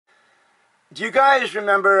Do you guys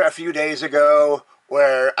remember a few days ago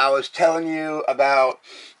where I was telling you about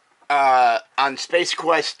on Space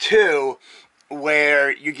Quest 2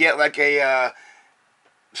 where you get like a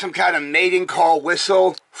some kind of mating call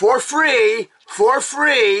whistle for free,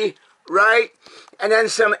 right? And then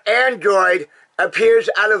some android appears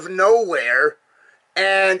out of nowhere,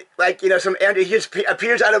 and like, you know, some android, he just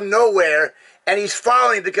appears out of nowhere, and he's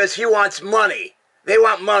following because he wants money. They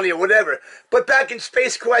want money or whatever. But back in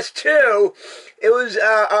Space Quest 2, it was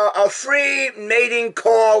a free mating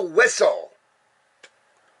call whistle.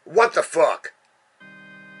 What the fuck?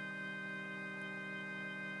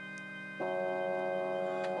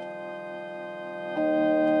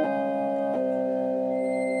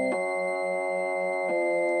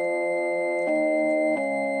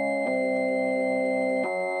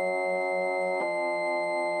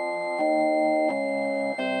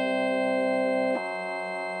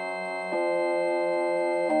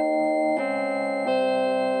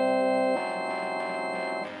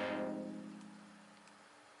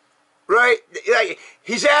 Right?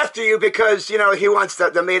 He's after you because, you know, he wants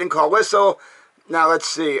the mating call whistle. Now, let's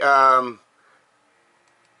see.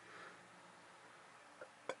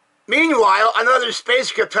 Meanwhile, another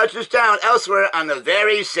spaceship touches down elsewhere on the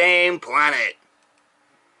very same planet.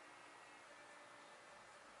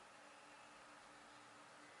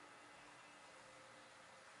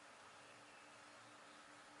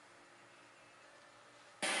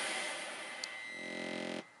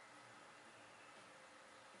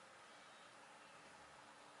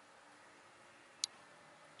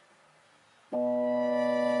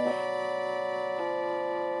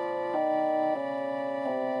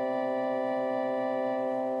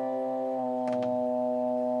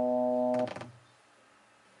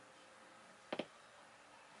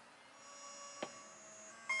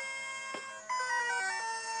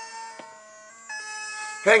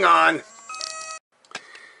 Hang on.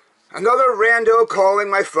 Another rando calling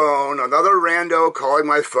my phone. Another rando calling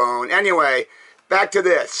my phone. Anyway, back to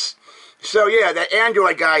this. So yeah, that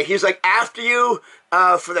android guy, he's like after you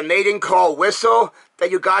for the mating call whistle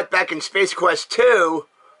that you got back in Space Quest 2,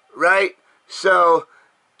 right? So,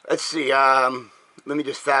 let's see. Let me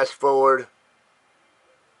just fast forward.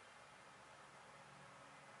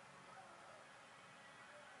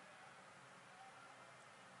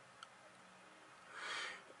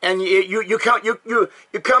 And you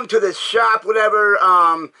come to this shop, whatever,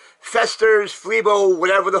 Fester's, Flebo,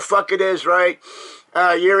 whatever the fuck it is, right?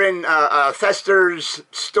 You're in Fester's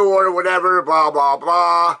store, whatever, blah blah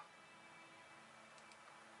blah.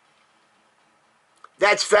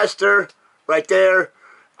 That's Fester, right there.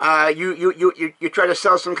 You try to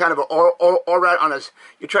sell some kind of aura on us.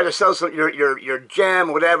 You try to sell some your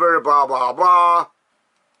gem, whatever, blah blah blah.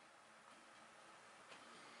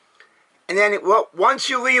 And then, once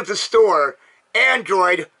you leave the store,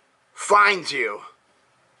 Android finds you.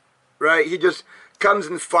 Right? He just comes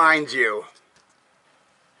and finds you.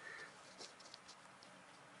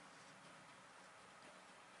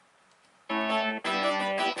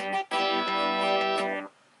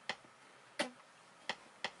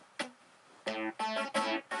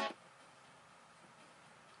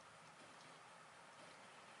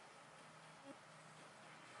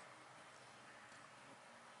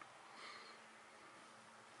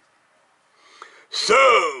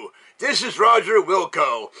 So, this is Roger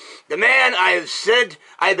Wilco, the man I've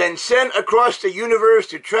been sent across the universe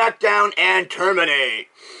to track down and terminate.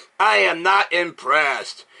 I am not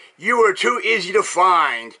impressed. You are too easy to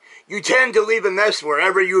find. You tend to leave a mess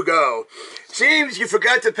wherever you go. Seems you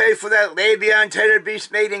forgot to pay for that Labion Terror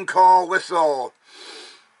Beast mating call whistle.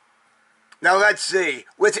 Now let's see.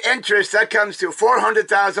 With interest, that comes to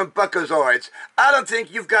 400,000 buckazoids. I don't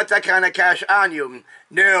think you've got that kind of cash on you.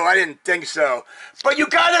 No, I didn't think so. But you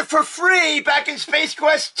got it for free back in Space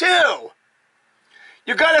Quest 2.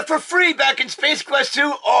 You got it for free back in Space Quest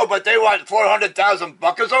 2. Oh, but they want 400,000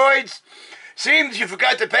 buckazoids? Seems you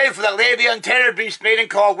forgot to pay for that Labion Terror Beast mating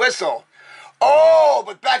call whistle. Oh,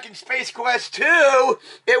 but back in Space Quest 2,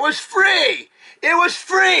 it was free. It was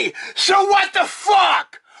free. So what the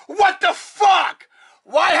fuck? What the fuck?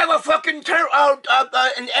 Why have a fucking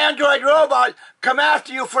an android robot come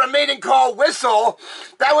after you for a mating call whistle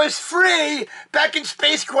that was free back in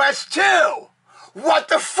Space Quest 2? What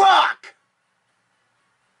the fuck?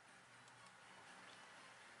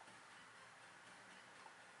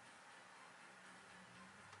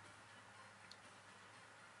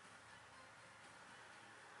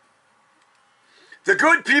 The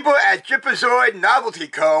good people at Gypazoid Novelty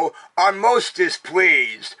Co. are most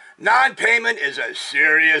displeased. Non-payment is a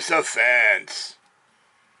serious offense.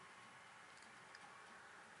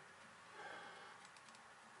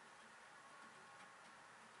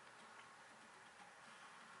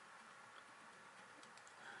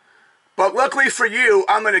 But luckily for you,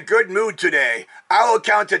 I'm in a good mood today. I will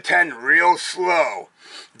count to 10 real slow,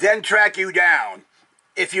 then track you down.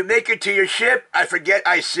 If you make it to your ship, I forget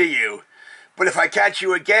I see you. But if I catch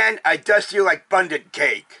you again, I dust you like abundant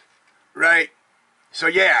cake. Right? So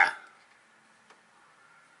yeah.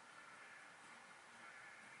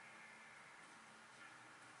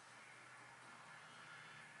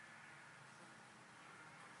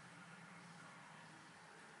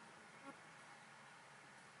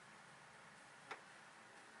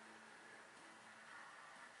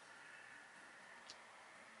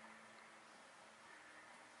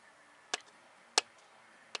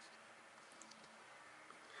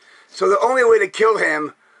 So the only way to kill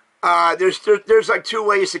him, there's like two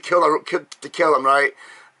ways to kill him, right?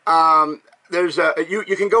 There's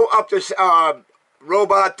you can go up this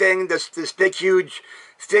robot thing, this big huge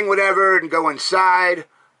thing, whatever, and go inside,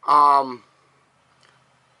 right?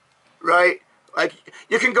 Like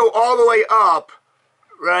you can go all the way up,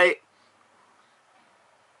 right?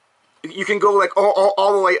 You can go like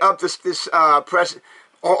all the way up this press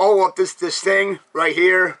all up this thing right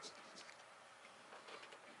here.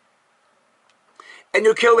 And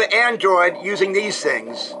you kill the android using these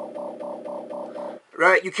things,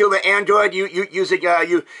 right? You kill the android. You using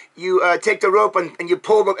you take the rope and you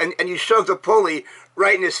pull the and you shove the pulley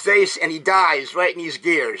right in his face, and he dies right in these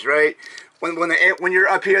gears, right? When you're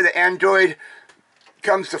up here, the android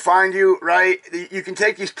comes to find you, right? You can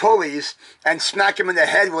take these pulleys and smack him in the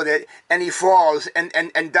head with it, and he falls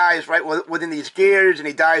and dies right within these gears, and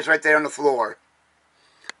he dies right there on the floor,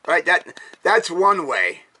 right? That's one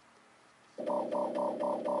way.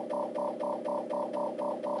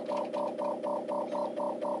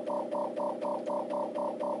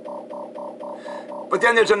 But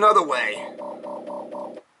then there's another way.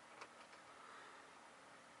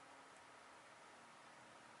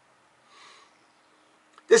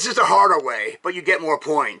 This is the harder way, but you get more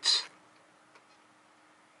points.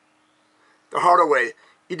 The harder way.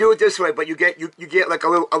 You do it this way, but you get like a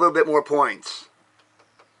little bit more points.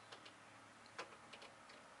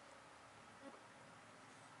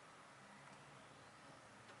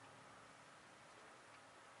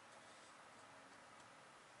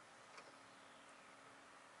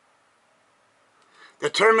 The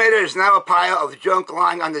Terminator is now a pile of junk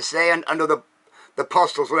lying on the sand under the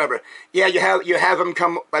pustles, whatever. Yeah, you have him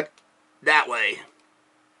come like that way.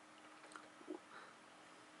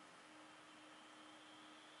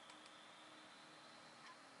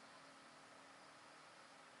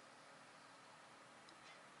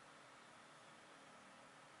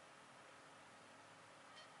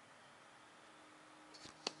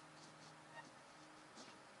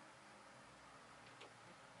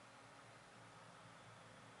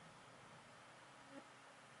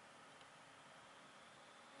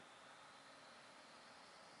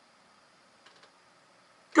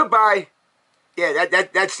 Goodbye. Yeah,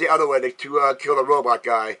 that's the other way to kill the robot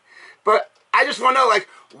guy. But I just want to know, like,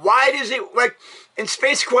 why does it, like, in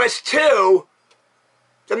Space Quest 2,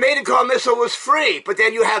 the maiden call missile was free, but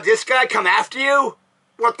then you have this guy come after you?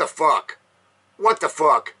 What the fuck? What the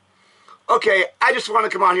fuck? Okay, I just want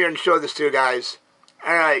to come on here and show this to you guys.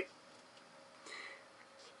 Alright.